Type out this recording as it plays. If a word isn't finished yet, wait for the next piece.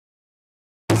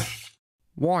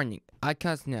Warning, I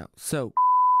cuss now, so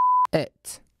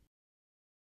it.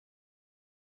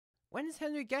 When does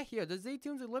Henry get here? The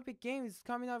Zeetoons Olympic Games is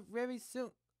coming up very soon.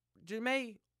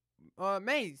 May,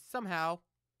 somehow.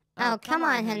 Oh, come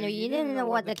on, Henry, you didn't know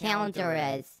what the calendar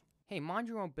is. Hey, mind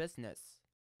your own business.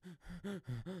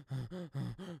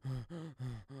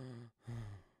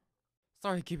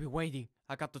 Sorry to keep you waiting.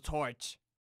 I got the torch.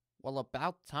 Well,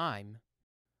 about time.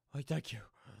 Oh, thank you.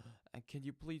 And can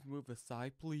you please move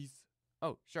aside, please?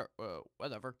 Oh, sure.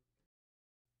 Whatever.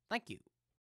 Thank you.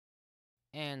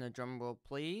 And a drum roll,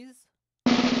 please.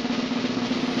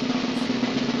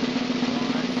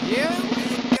 Here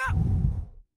we go!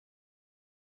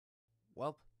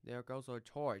 Well, there goes our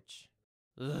torch.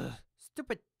 Ugh,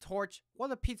 stupid torch.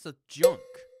 What a piece of junk.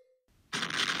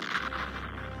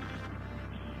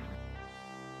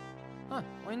 Huh,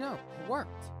 why no? It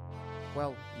worked.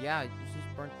 Well, yeah, you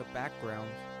just burnt the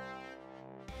background.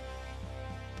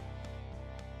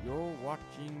 You're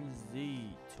watching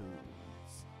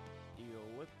Zeetoons, the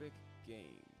Olympic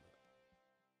game.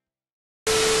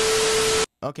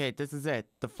 Okay, this is it.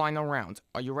 The final round.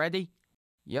 Are you ready?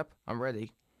 Yep, I'm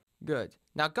ready. Good.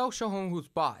 Now go show him who's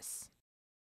boss.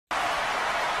 Well,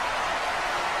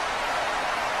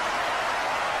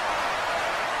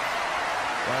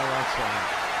 that's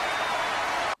right.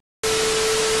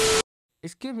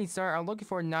 Excuse me, sir. I'm looking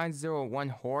for a 901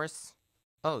 horse.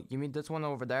 Oh, you mean this one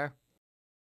over there?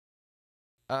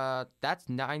 That's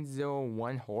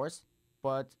 901 horse,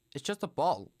 but it's just a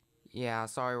bull. Yeah,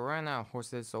 sorry, we ran out of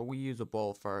horses, so we use a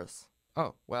bull first.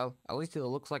 Oh, well, at least it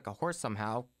looks like a horse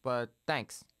somehow, but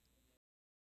thanks.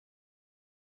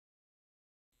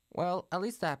 Well, at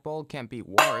least that bull can't be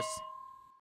worse.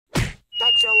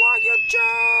 Thanks a lot, you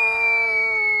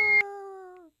jerk!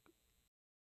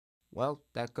 Well,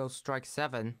 that goes strike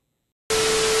 7.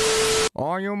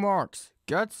 On your marks,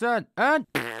 get set, and...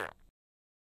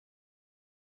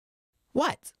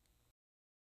 What?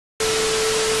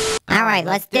 Alright,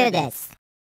 let's do this.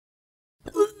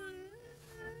 Oh,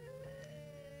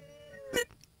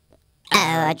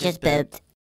 I just pooped.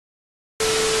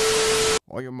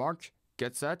 On your mark,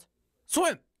 get set,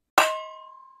 swim!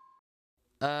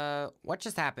 What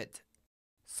just happened?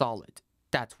 Solid,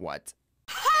 that's what.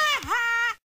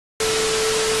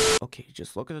 Okay,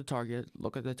 just look at the target,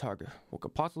 What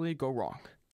could possibly go wrong?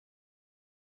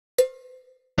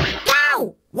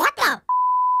 Ow! What the?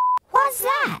 What's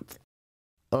that?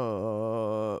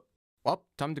 Well,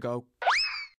 time to go.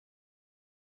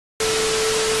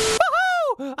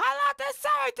 Woohoo! I love this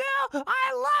summer, dude!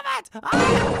 I love it!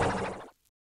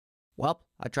 Well,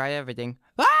 I tried everything.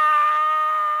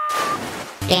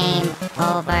 Game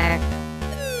over.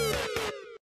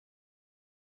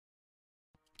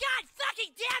 God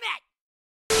fucking damn it!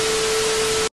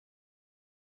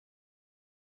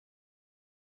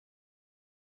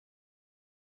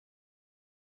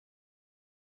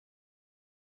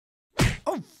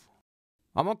 Oof!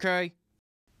 I'm okay.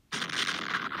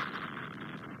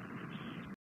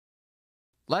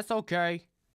 Less okay.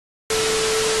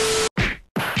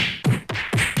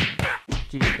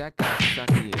 Gee, that guy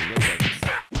sucks in the Olympics.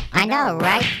 I know,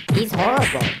 right? He's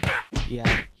horrible.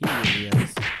 Yeah, he really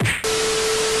is.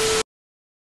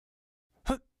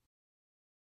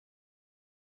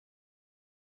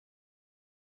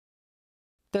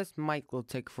 This mic will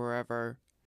take forever.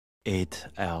 8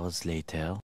 hours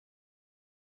later.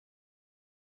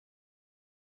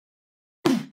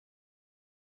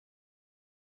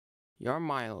 Your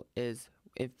mile is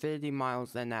 50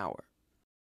 miles an hour.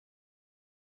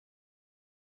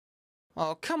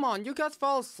 Oh, come on, you guys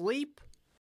fall asleep?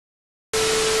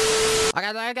 I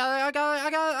got it.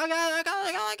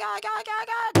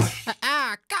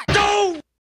 Ah, God. No!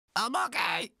 I'm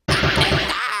okay.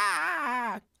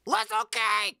 Ah, let's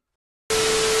okay.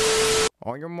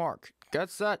 On your mark,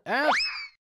 get set, and...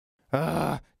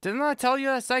 didn't I tell you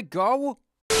to say go?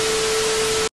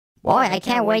 Boy, I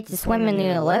can't wait to swim in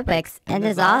the Olympics, and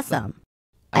it's awesome.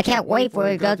 I can't wait for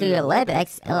it to go to the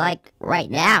Olympics, like, right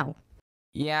now.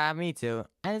 Yeah, me too.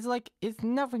 And it's like, it's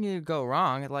never gonna go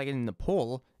wrong, like in the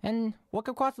pool. And what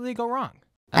could possibly go wrong?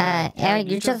 Eric,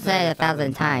 you just said it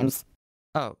 1,000 times.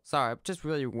 Oh, sorry, I'm just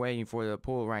really waiting for the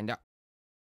pool right now.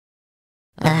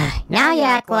 Now you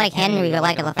act like Henry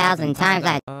like 1,000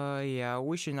 times. Yeah,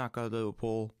 we should not go to the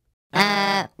pool.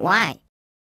 Why?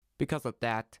 Because of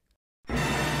that.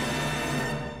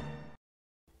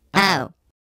 Oh.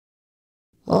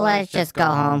 Well, let's just go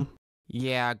home.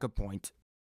 Yeah, good point.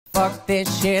 Fuck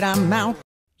this shit, I'm out.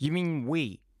 You mean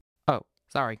we? Oh,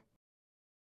 sorry.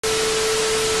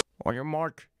 On your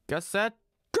mark, get set,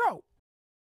 go!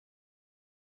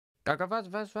 Go fast.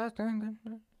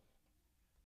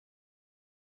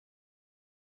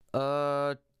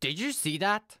 Did you see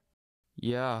that?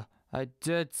 Yeah, I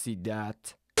did see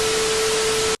that.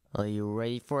 Are you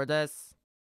ready for this?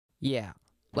 Yeah,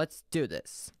 let's do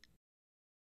this.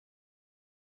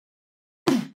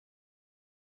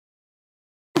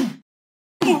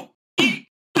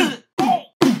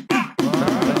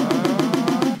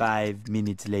 Five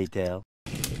minutes later.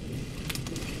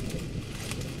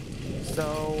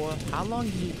 So, how long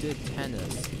did you do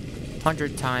tennis?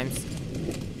 100 times.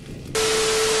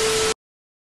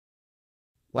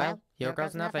 Well, here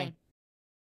goes nothing.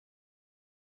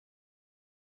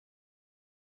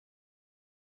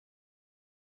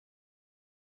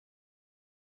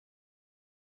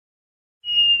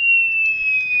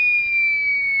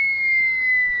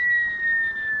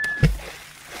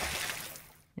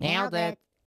 Nailed it.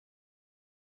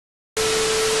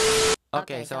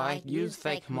 Okay, so I use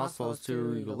fake muscles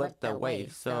to lift the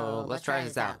weight, so let's try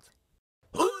this out.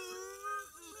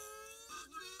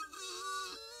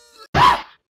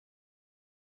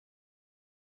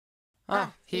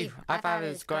 Ah, phew, I thought it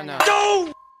was gonna...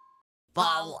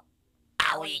 Fall.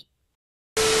 Owie.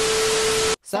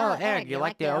 So, Eric, you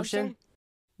like the ocean?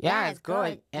 Yeah, it's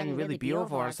good and really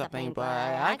beautiful or something, but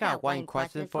I got one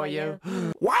question for you.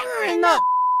 Why are we in the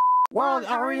world?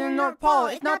 Are we in North Pole?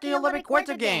 It's not the Olympic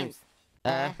Winter Games!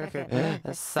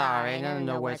 Sorry, I don't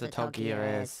know where the Tokyo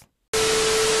is.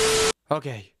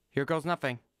 Okay, here goes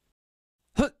nothing.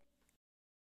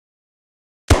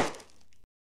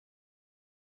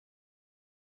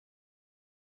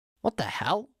 What the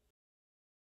hell?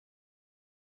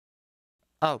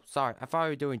 Oh, sorry, I thought you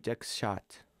were doing Dick's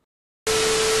shot.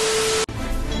 It's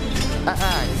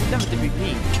never to be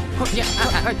me. Oh, yeah,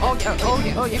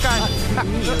 you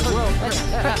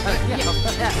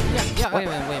got Wait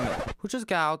a minute. Who just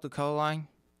got out the code line?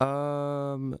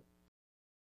 Oh.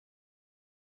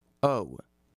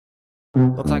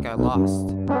 Looks like I lost.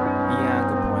 Yeah,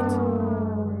 good point.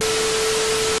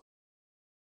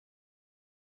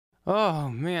 Oh,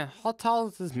 man, how tall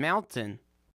is this mountain?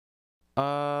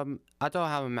 I don't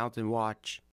have a mountain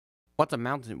watch. What's a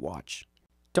mountain watch?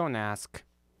 Don't ask.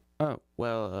 Oh,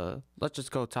 well, let's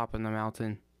just go top of the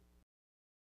mountain.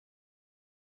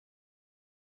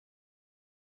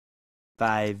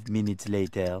 5 minutes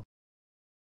later.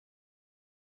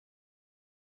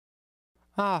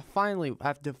 Ah, finally,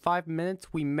 after 5 minutes,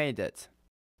 we made it.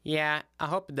 Yeah, I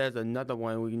hope there's another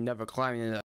one we never climbed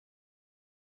in.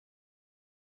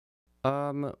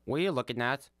 What are you looking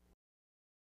at?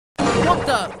 What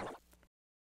the?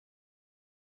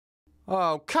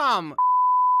 Oh, come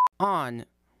on.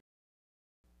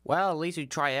 Well, at least you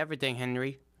try everything,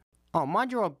 Henry. Oh,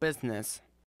 mind your own business.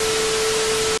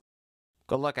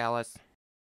 Good luck, Alice.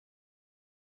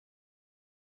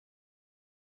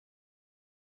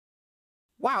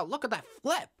 Wow, look at that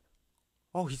flip!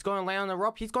 Oh, he's going to land on the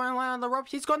rope, he's going to land on the rope,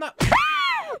 he's going to...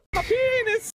 My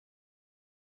penis!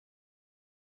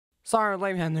 Sorry,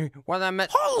 lame Henry, what I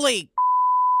meant... Holy!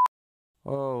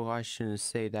 Oh, I shouldn't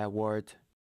say that word.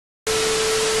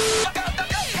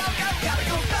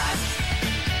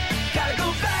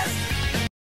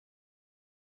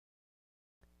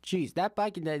 Jeez, that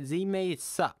bike that Z made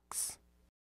sucks.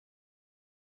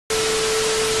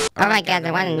 Oh my god,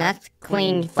 I want a nice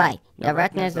clean fight. No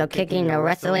roughness, no kicking, no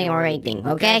wrestling or anything,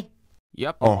 okay?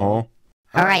 Yep. Uh-huh.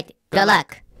 Alright, good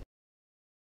luck.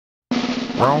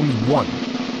 Round one.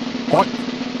 Fight!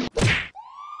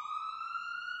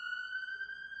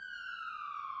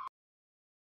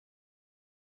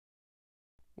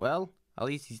 Well, at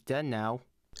least he's dead now.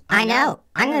 I know.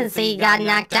 I'm gonna see you got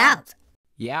knocked out.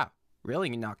 Yeah, really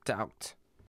knocked out.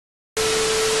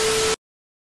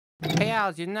 Hey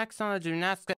Alice, you're next on the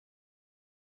gymnastics.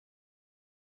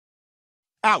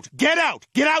 Out! Get out!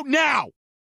 Get out now!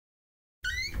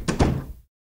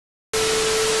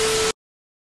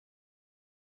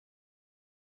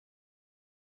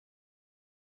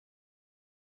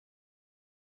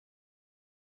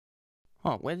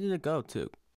 Oh, where did it go to?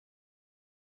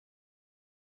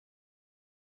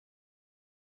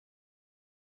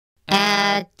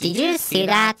 Did you see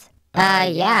that?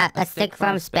 Yeah, a stick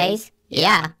from space?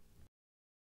 Yeah.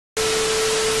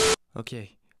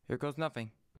 Okay, here goes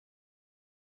nothing.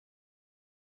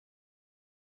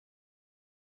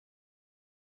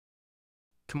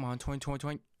 Come on,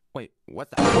 20. Wait, what's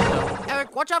that? What the?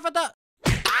 Eric, watch out for the...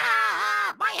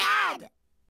 Ah! My head!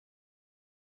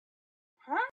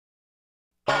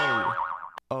 Oh.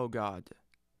 Oh, God.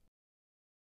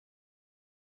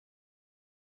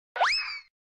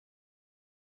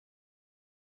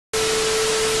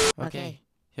 Okay,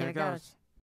 here it goes.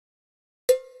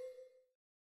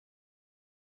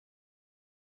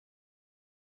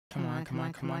 Come on.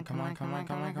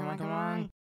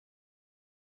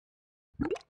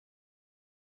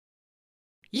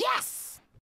 Yes!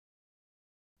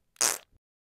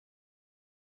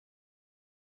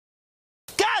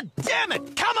 God damn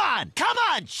it! Come on! Come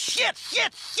on! Shit!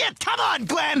 Shit! Shit! Come on,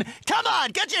 Glenn! Come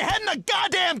on! Get your head in the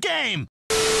goddamn game!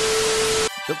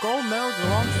 The gold medal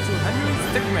belongs to Henry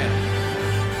Stickman.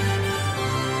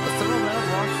 The silver medal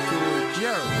belongs to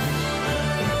Jerry.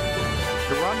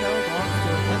 The bronze medal belongs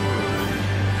to Henry.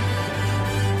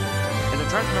 And the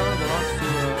treasure medal belongs to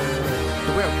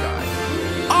the weird guy.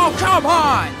 Oh, come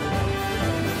on!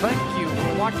 Thank you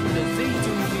for watching the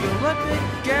Zeetoons Olympic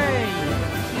Games.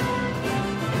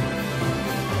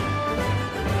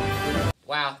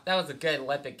 Wow, that was a good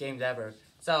Olympic Games ever.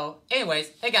 So, anyways,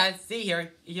 hey guys, Z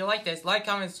here. If you like this, like,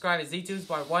 comment, subscribe at Zeetoons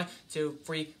part 1, 2,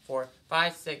 3, 4,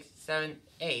 5, 6, 7,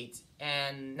 8,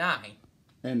 and 9.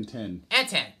 And 10. And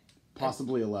 10.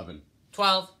 Possibly 11.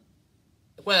 12.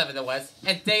 Whatever that was.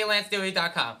 And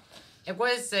DaylandStudio.com. And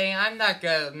what it's saying, I'm not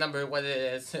gonna number what it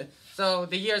is. So,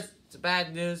 the year's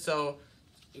bad news, so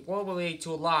it won't be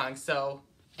too long. So,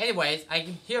 anyways, I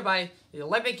hereby, the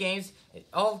Olympic Games,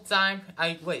 all the time,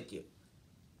 I wait you.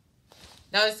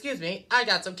 Now, excuse me, I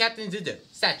got some captain to do.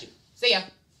 Statue. See ya.